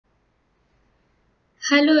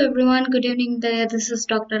Hello everyone, good evening there. This is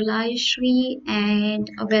Dr. Laishri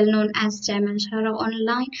and well known as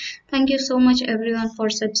Online. Thank you so much everyone for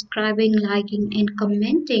subscribing, liking and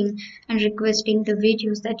commenting and requesting the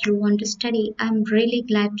videos that you want to study. I'm really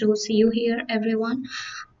glad to see you here everyone.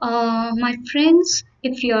 My friends,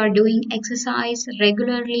 if you are doing exercise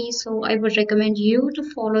regularly, so I would recommend you to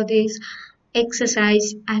follow this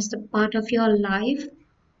exercise as the part of your life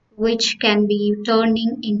which can be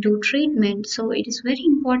turning into treatment. So it is very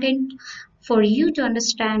important for you to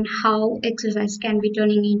understand how exercise can be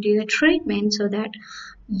turning into a treatment so that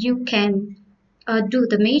you can do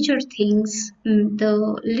the major things, with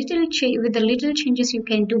the little changes you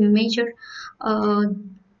can do major uh,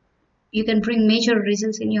 you can bring major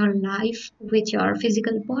results in your life with your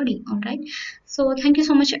physical body. All right, so thank you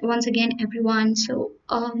so much once again everyone. So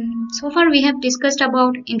far we have discussed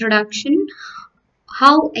about introduction,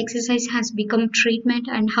 how exercise has become treatment,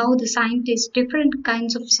 and how the scientists, different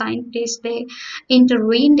kinds of scientists, they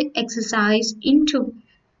intervened exercise into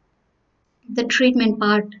the treatment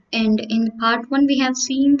part. And in part one we have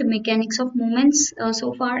seen the mechanics of movements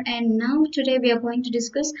so far, and now today we are going to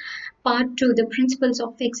discuss part two, the principles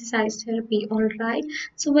of exercise therapy. All right,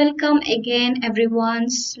 so welcome again everyone.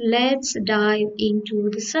 Let's dive into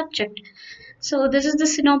the subject. So this is the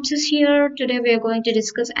synopsis here. Today we are going to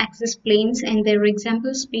discuss axis planes and their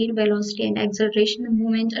examples: speed, velocity and acceleration, the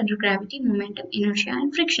movement under gravity, momentum, inertia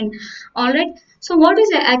and friction. Alright, so what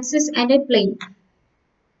is an axis and a plane?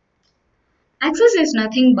 Axis is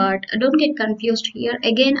nothing but, don't get confused here.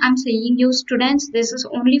 Again, I'm saying you students, this is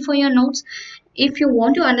only for your notes. If you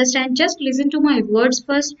want to understand, just listen to my words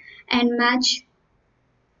first and match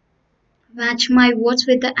my words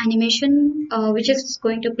with the animation which is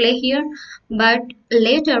going to play here. But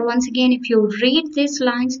later, once again, if you read these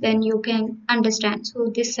lines, then you can understand. So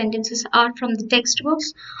these sentences are from the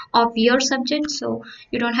textbooks of your subject, so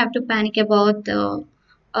you don't have to panic about the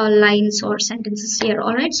lines or sentences here.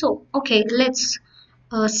 All right, so okay, let's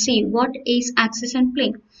see what is axis and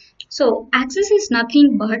plane. So axis is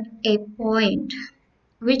nothing but a point,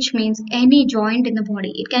 which means any joint in the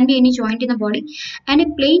body. It can be any joint in the body. And a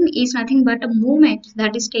plane is nothing but a movement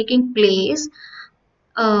that is taking place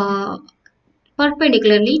uh,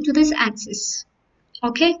 perpendicularly to this axis.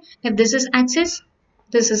 Okay, if this is axis,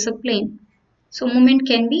 this is a plane. So movement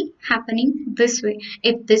can be happening this way.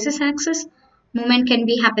 If this is axis, movement can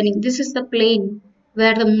be happening. This is the plane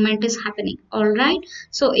where the movement is happening. All right.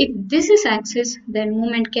 So if this is axis, then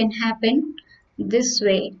movement can happen this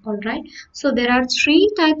way. All right. So there are three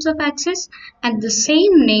types of axis, and the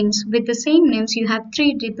same names, with the same names, you have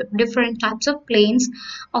three different types of planes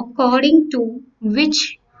according to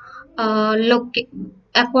which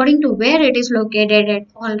according to where it is located at.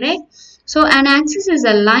 All right, so an axis is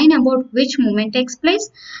a line about which movement takes place,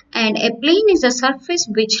 and a plane is a surface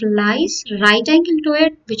which lies right angle to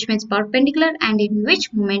it, which means perpendicular, and in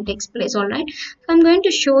which movement takes place. All right, so I'm going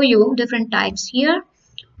to show you different types here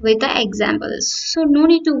with the examples, so no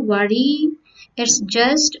need to worry, it's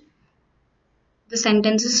just the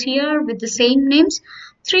sentences here with the same names.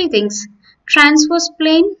 Three things: transverse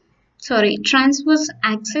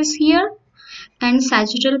axis here, and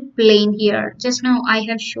sagittal plane here. Just now I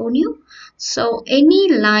have shown you. So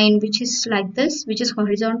any line which is like this, which is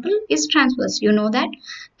horizontal, is transverse, you know that.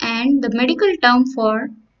 And the medical term for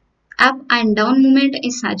up and down movement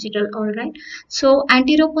is sagittal. All right, so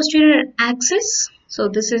anterior posterior axis, so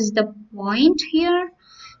this is the point here,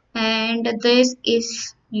 and this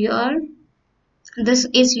is your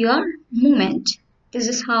movement. This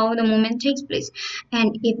is how the movement takes place.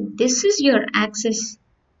 And if this is your axis,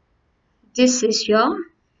 this is your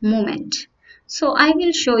movement. So I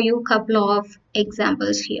will show you a couple of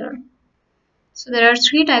examples here. So there are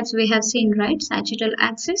three types we have seen, right? Sagittal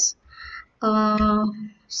axis, uh,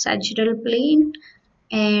 sagittal plane,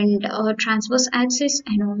 and transverse axis,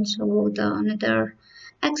 and also the another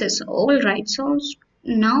axis. All right, so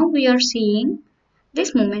now we are seeing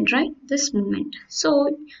this movement, right? This movement.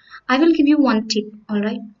 So I will give you one tip. All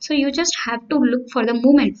right, so you just have to look for the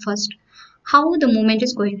movement first, how the movement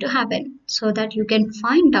is going to happen, so that you can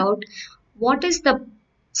find out what is the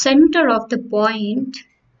center of the point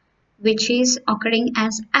which is occurring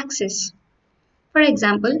as axis. For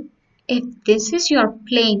example, if this is your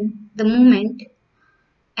plane, the movement,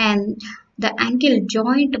 and the ankle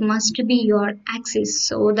joint must be your axis,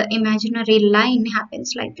 so the imaginary line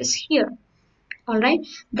happens like this here. All right,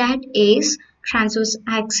 that is transverse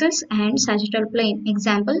axis and sagittal plane.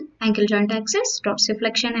 Example: ankle joint axis,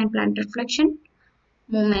 dorsiflexion and plantar flexion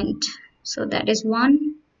movement. So that is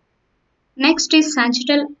one. Next is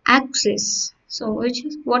sagittal axis. So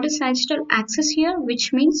what is sagittal axis here?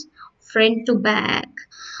 Which means front to back.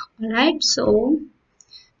 All right, so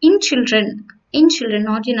in children,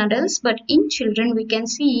 not in adults, but in children, we can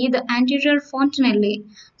see the anterior fontanelle.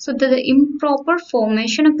 So the improper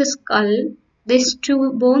formation of the skull, these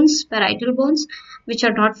two bones, parietal bones, which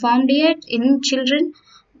are not formed yet in children,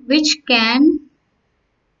 which can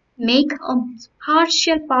make a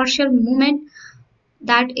partial movement,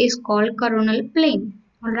 that is called coronal plane.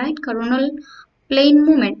 All right, coronal plane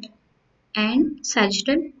movement and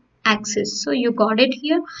sagittal axis. So you got it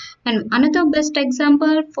here. And another best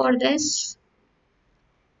example for this,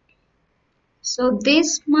 so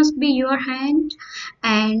this must be your hand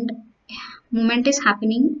and movement is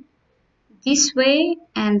happening this way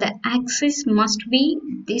and the axis must be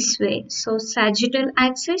this way. So sagittal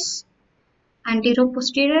axis, anterior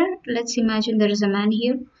posterior, let's imagine there is a man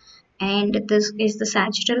here, and this is the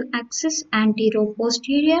sagittal axis, anterior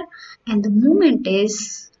posterior, and the movement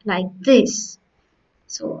is like this.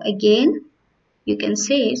 So again you can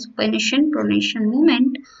say supination pronation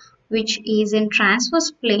movement, which is in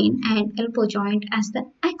transverse plane and elbow joint as the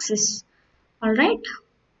axis. All right,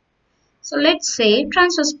 so let's say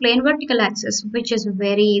transverse plane vertical axis, which is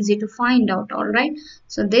very easy to find out. All right,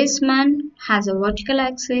 so this man has a vertical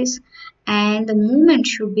axis and the movement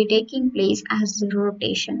should be taking place as the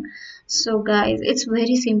rotation. So guys, it's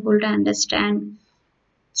very simple to understand.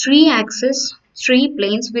 Three axes, three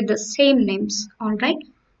planes with the same names. All right,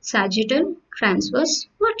 sagittal, transverse,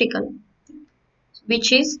 vertical,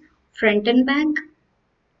 which is front and back,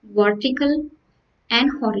 vertical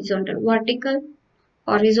and horizontal. Vertical,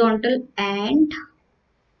 horizontal and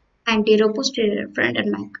anterior posterior, front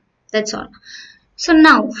and back. That's all. So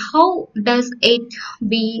now how does it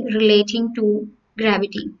be relating to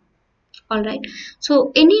gravity? All right,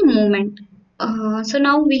 so any movement, so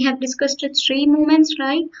now we have discussed three movements,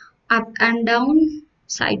 right? Up and down,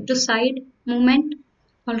 side to side movement.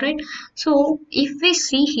 All right, so if we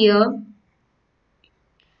see here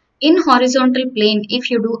in horizontal plane,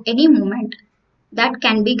 if you do any movement, that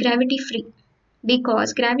can be gravity free,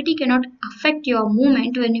 because gravity cannot affect your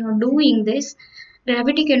movement. When you are doing this,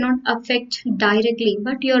 gravity cannot affect directly,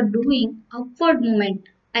 but you are doing upward movement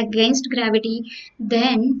against gravity,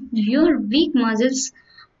 then your weak muscles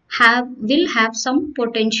will have some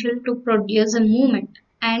potential to produce a movement,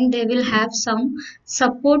 and they will have some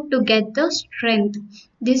support to get the strength.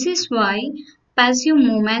 This is why passive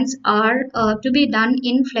movements are to be done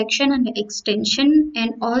in flexion and extension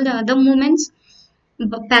and all the other movements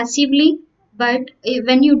passively, but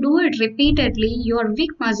when you do it repeatedly, your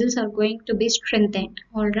weak muscles are going to be strengthened.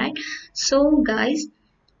 All right, so guys,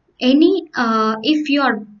 any if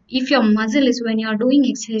your muscle is, when you are doing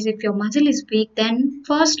exercise, if your muscle is weak, then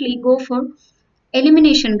firstly go for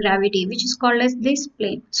elimination gravity, which is called as this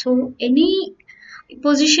plane. So any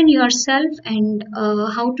position yourself and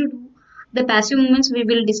how to do the passive movements, we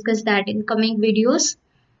will discuss that in coming videos.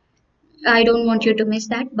 I don't want you to miss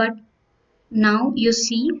that. But now you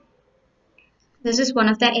see, this is one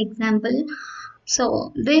of the example.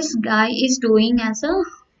 So this guy is doing as a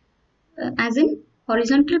as in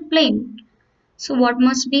horizontal plane. So what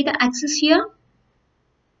must be the axis here?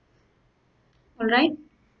 All right,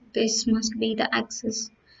 this must be the axis.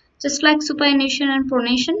 Just like supination and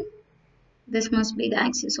pronation, this must be the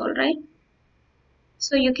axis. All right,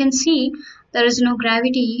 so you can see there is no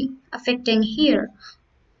gravity affecting here.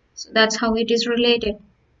 So that's how it is related.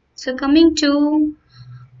 So coming to,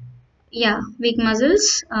 yeah, weak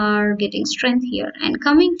muscles are getting strength here. And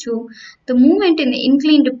coming to the movement in the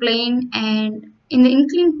inclined plane, and in the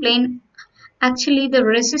inclined plane, actually the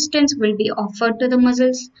resistance will be offered to the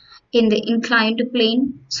muscles in the inclined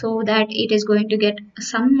plane, so that it is going to get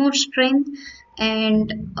some more strength.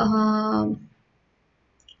 And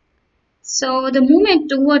so the movement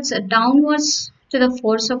towards downwards to the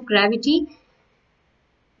force of gravity,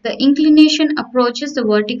 the inclination approaches the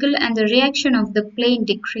vertical and the reaction of the plane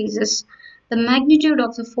decreases. The magnitude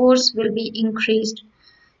of the force will be increased.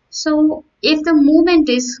 So if the movement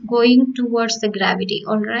is going towards the gravity,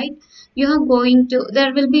 all right, you are going to,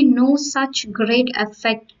 there will be no such great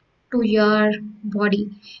effect to your body.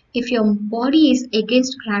 If your body is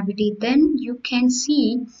against gravity, then you can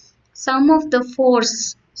see some of the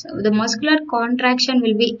force, so the muscular contraction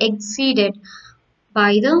will be exceeded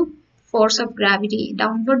by the force of gravity.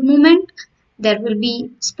 Downward movement, there will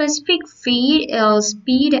be specific speed,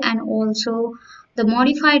 and also the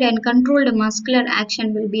modified and controlled muscular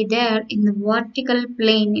action will be there in the vertical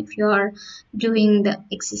plane if you are doing the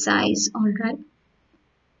exercise. All right,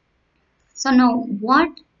 so now what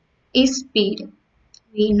is speed?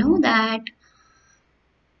 We know that,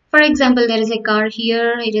 for example, there is a car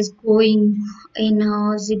here, it is going in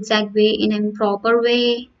a zigzag way, in an improper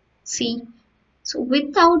way. See, so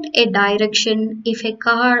without a direction, if a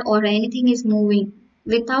car or anything is moving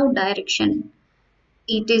without direction,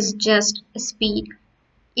 it is just a speed.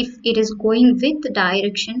 If it is going with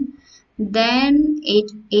direction, then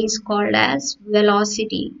it is called as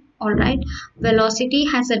velocity. All right, velocity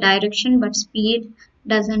has a direction, but speed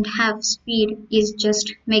doesn't have. Speed is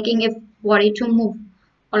just making a body to move.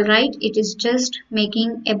 All right, it is just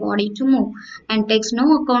making a body to move and takes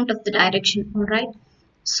no account of the direction. All right,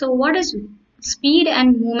 so what is speed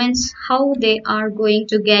and movements, how they are going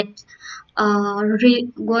to get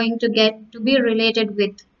going to get to be related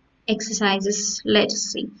with exercises? Let's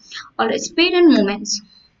see. All right, speed and movements.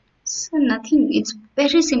 So nothing, it's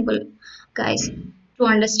very simple, guys, to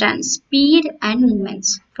understand speed and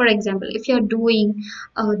movements. For example, if you're doing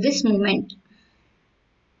this movement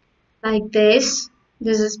like this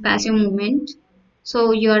is passive movement.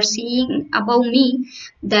 So you are seeing above me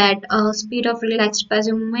that speed of relaxed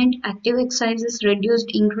passive movement, active exercises, reduced,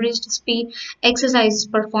 increased speed, exercises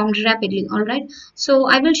performed rapidly. All right, so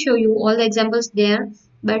I will show you all the examples there,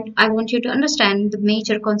 but I want you to understand the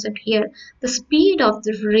major concept here. The speed of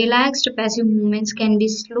the relaxed passive movements can be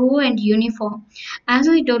slow and uniform. As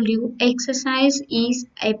I told you, exercise is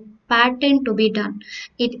a pattern to be done.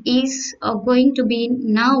 It is going to be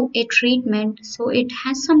now a treatment, so it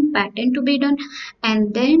has some pattern to be done,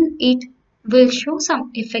 and then it will show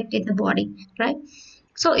some effect in the body, right?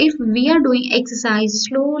 So if we are doing exercise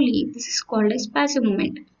slowly, this is called as passive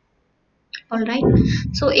movement. All right,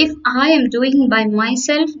 so if I am doing by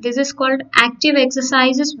myself, this is called active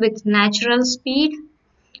exercises with natural speed.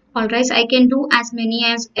 Alright, I can do as many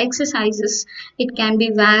as exercises. It can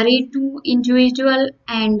be varied to individual,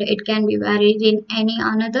 and it can be varied in any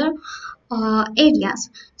another areas.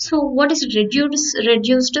 So what is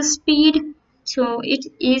reduced speed? So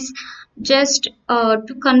it is just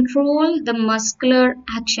to control the muscular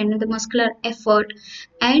action, the muscular effort,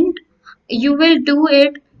 and you will do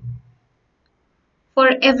it for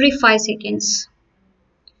every 5 seconds.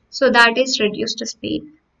 So that is reduced speed,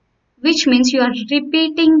 which means you are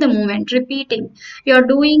repeating the movement, repeating. You are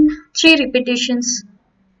doing 3 repetitions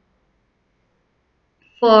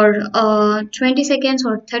for 20 seconds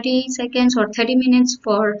or 30 seconds or 30 minutes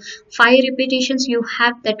for 5 repetitions. You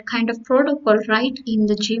have that kind of protocol, right, in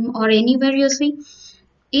the gym or anywhere you see.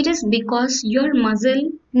 It is because your muscle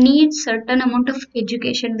needs certain amount of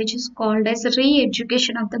education, which is called as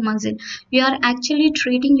re-education of the muscle. You are actually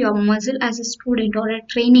treating your muscle as a student or a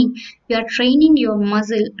training. You are training your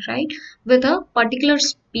muscle, right, with a particular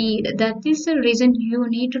speed. That is the reason you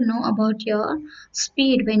need to know about your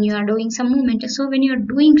speed when you are doing some movement. So when you are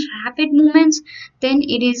doing rapid movements, then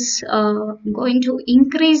it is going to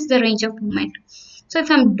increase the range of movement. So if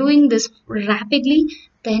I'm doing this rapidly,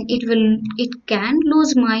 then it can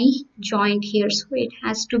lose my joint here. So it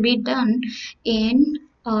has to be done in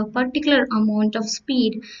a particular amount of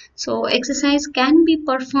speed. So exercise can be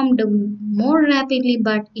performed more rapidly,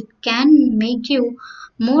 but it can make you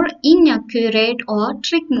more inaccurate or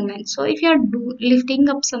trick movement. So if you are lifting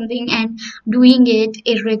up something and doing it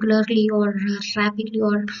irregularly or rapidly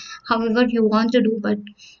or however you want to do, but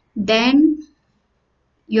then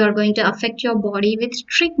you are going to affect your body with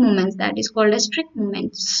trick movements. That is called as trick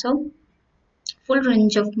movements. So full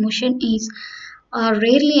range of motion is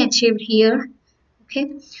rarely achieved here. Okay,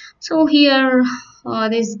 so here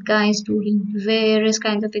this guy is doing various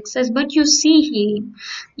kinds of exercise, but you see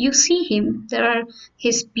him there are,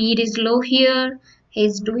 his speed is low here.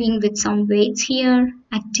 He's doing with some weights here.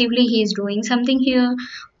 Actively he is doing something here.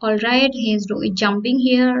 All right, he is doing jumping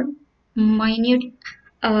here, minute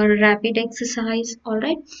rapid exercise. All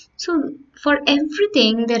right, so for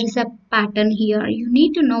everything there is a pattern here. You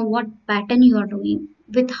need to know what pattern you are doing,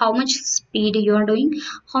 with how much speed you are doing,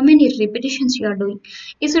 how many repetitions you are doing.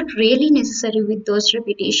 Is it really necessary with those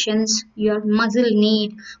repetitions your muscle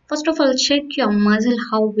need? First of all, check your muscle,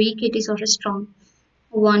 how weak it is or strong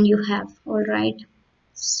one you have. All right,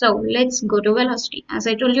 so let's go to velocity. As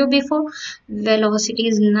I told you before, velocity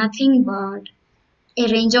is nothing but a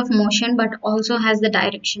range of motion, but also has the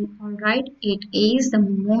direction. All right, it is the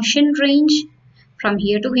motion range from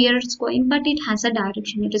here to here it's going, but it has a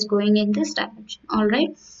direction. It is going in this direction. All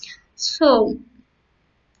right, so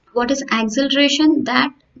what is acceleration?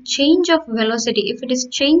 That change of velocity. If it is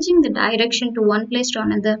changing the direction to one place to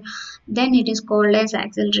another, then it is called as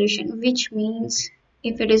acceleration, which means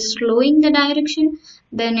if it is slowing the direction,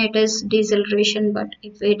 then it is deceleration. But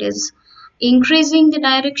if it is increasing the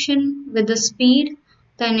direction with the speed,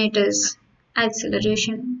 then it is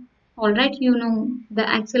acceleration. All right, you know the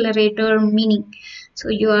accelerator meaning. So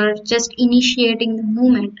you are just initiating the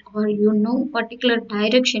movement, or you know particular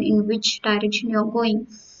direction in which direction you are going.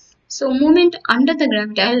 So movement under the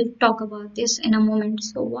gravity, I'll talk about this in a moment.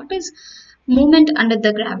 So what is movement under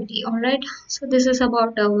the gravity? All right, so this is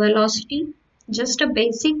about velocity, just a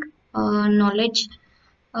basic knowledge,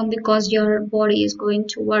 because your body is going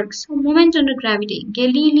to work. So moment under gravity,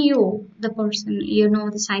 Galileo, the person, you know,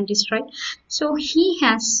 the scientist, right? So he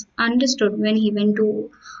has understood when he went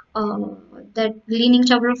to uh, that leaning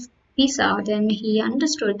tower of Pisa, then he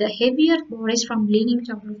understood the heavier bodies from leaning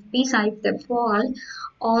tower of Pisa, if they fall,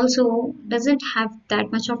 also doesn't have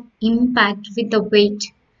that much of impact with the weight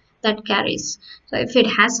that carries. So if it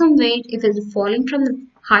has some weight, if it's falling from the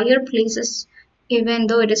higher places, even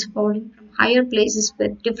though it is falling from higher places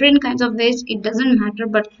with different kinds of weights, it doesn't matter,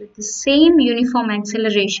 but with the same uniform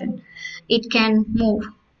acceleration, it can move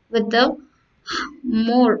with the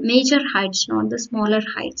more major heights, not the smaller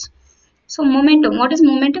heights. So momentum, what is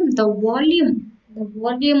momentum? The volume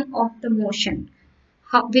of the motion.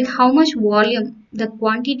 With how much volume, the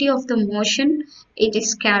quantity of the motion it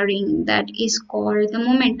is carrying, that is called the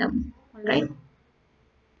momentum. All right.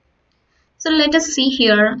 So let us see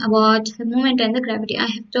here about the moment and the gravity. I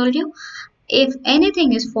have told you, if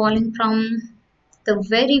anything is falling from the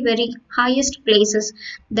very highest places,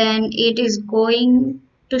 then it is going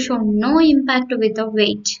to show no impact with the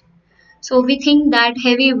weight. So we think that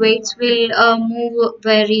heavy weights will move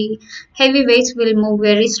very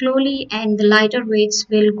slowly and the lighter weights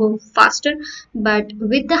will go faster. But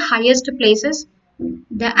with the highest places,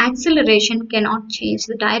 the acceleration cannot change.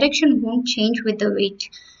 The direction won't change with the weight.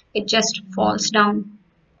 It just falls down.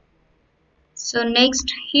 So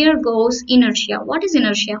next, here goes inertia. What is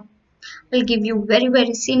inertia? I'll give you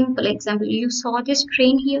very simple example. You saw this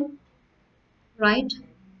train here, right?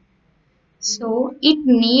 So it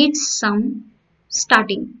needs some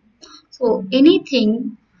starting. So any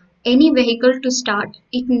vehicle to start,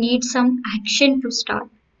 it needs some action to start.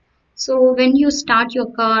 So when you start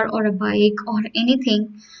your car or a bike or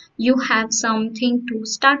anything, you have something to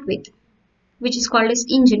start with, which is called as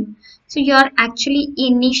engine. So you are actually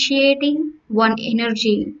initiating one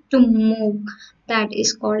energy to move, that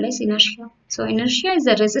is called as inertia. So inertia is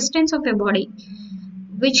the resistance of a body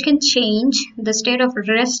which can change the state of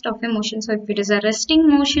rest of a motion. So if it is a resting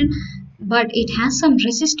motion but it has some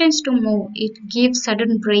resistance to move, it gives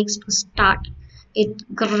sudden brakes to start it,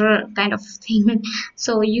 kind of thing.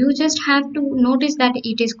 So you just have to notice that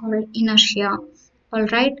it is called inertia. All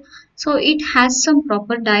right, so it has some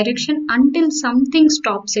proper direction until something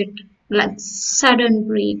stops it, like sudden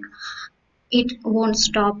brake, it won't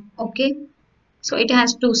stop. Okay, so it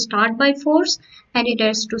has to start by force and it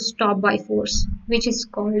has to stop by force, which is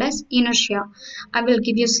called as inertia. I will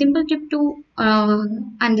give you a simple tip to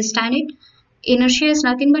understand it. Inertia is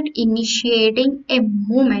nothing but initiating a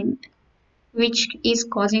movement which is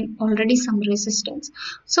causing already some resistance.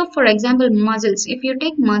 So for example, muscles, if you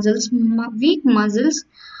take muscles, weak muscles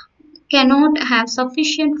cannot have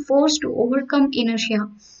sufficient force to overcome inertia.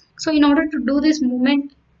 So in order to do this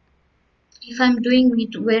movement, if I'm doing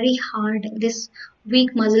it very hard, this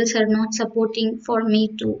weak muscles are not supporting for me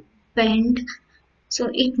to bend. So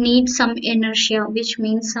it needs some inertia, which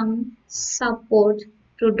means some support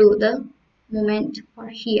to do the movement or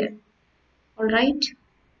here. Alright.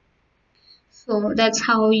 So that's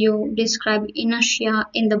how you describe inertia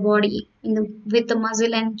in the body, with the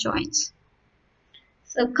muscle and joints.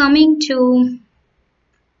 So coming to,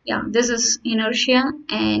 yeah, this is inertia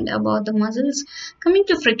and about the muscles. Coming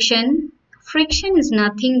to friction, friction is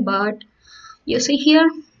nothing but, you see here,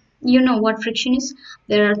 you know what friction is.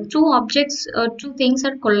 There are two objects, two things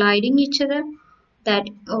are colliding each other, that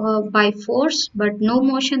by force but no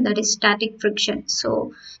motion, that is static friction.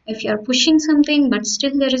 So if you are pushing something but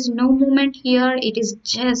still there is no movement here, it is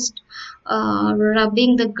just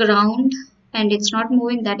rubbing the ground and it's not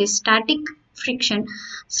moving, that is static friction.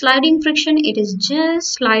 Sliding friction, it is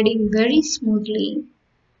just sliding very smoothly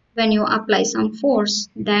when you apply some force,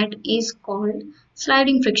 that is called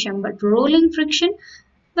sliding friction. But rolling friction,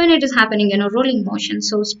 when it is happening in a rolling motion.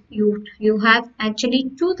 So you have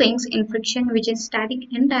actually two things in friction, which is static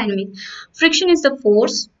and dynamic. Friction is the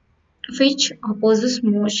force which opposes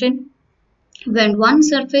motion. When one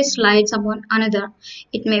surface slides upon another,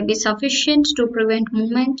 it may be sufficient to prevent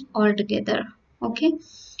movement altogether. Okay,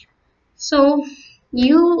 so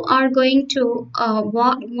you are going to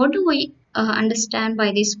what do we understand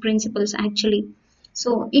by these principles actually?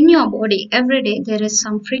 So in your body every day there is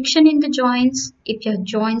some friction in the joints. If your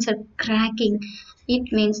joints are cracking,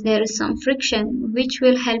 it means there is some friction, which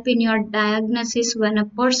will help in your diagnosis. When a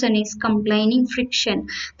person is complaining friction,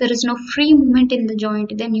 there is no free movement in the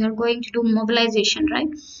joint, then you're going to do mobilization, right?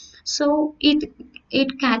 So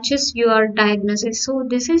it catches your diagnosis. So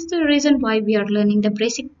this is the reason why we are learning the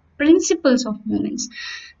basic principles of movements.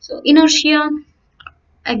 So inertia,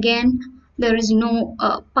 again, there is no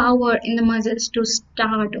power in the muscles to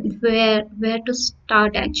start where to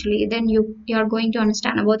start actually. Then you are going to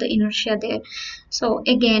understand about the inertia there. So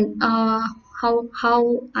again, how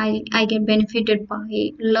I get benefited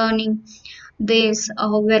by learning this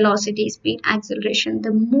velocity, speed, acceleration,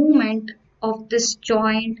 the movement of this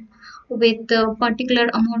joint with the particular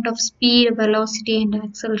amount of speed, velocity, and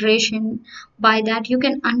acceleration. By that, you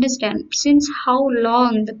can understand since how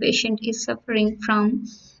long the patient is suffering from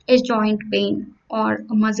a joint pain or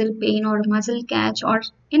a muscle pain or a muscle catch or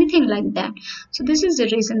anything like that. So this is the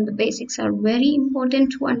reason the basics are very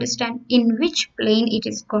important to understand in which plane it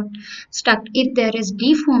is got stuck. If there is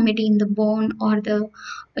deformity in the bone or the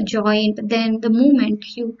joint, then the movement,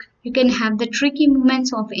 you can have the tricky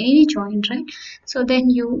movements of any joint, right? So then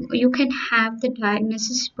you can have the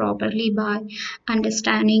diagnosis properly by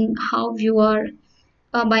understanding how you are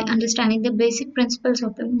by understanding the basic principles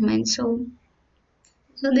of the movement. So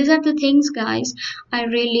these are the things, guys. I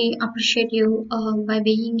really appreciate you by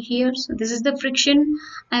being here. So this is the friction.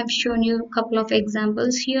 I've shown you a couple of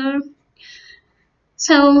examples here.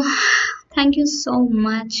 So thank you so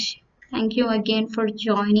much. Thank you again for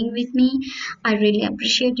joining with me. I really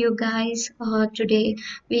appreciate you guys. Today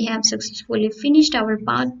we have successfully finished our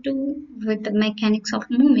part 2 with the mechanics of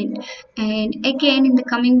movement. And again, in the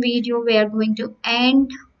coming video, we are going to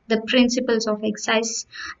end the principles of exercise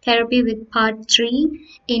therapy with part 3,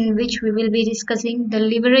 in which we will be discussing the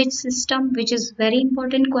leverage system, which is very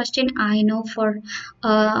important question I know for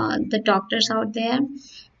the doctors out there.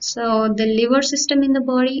 So the lever system in the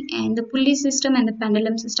body and the pulley system and the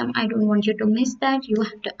pendulum system, I don't want you to miss that. You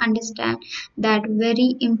have to understand that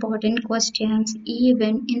very important questions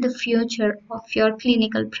even in the future of your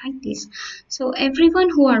clinical practice. So everyone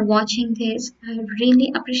who are watching this, I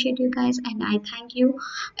really appreciate you guys and I thank you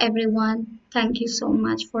everyone. Thank you so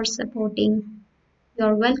much for supporting.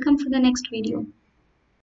 You're welcome for the next video.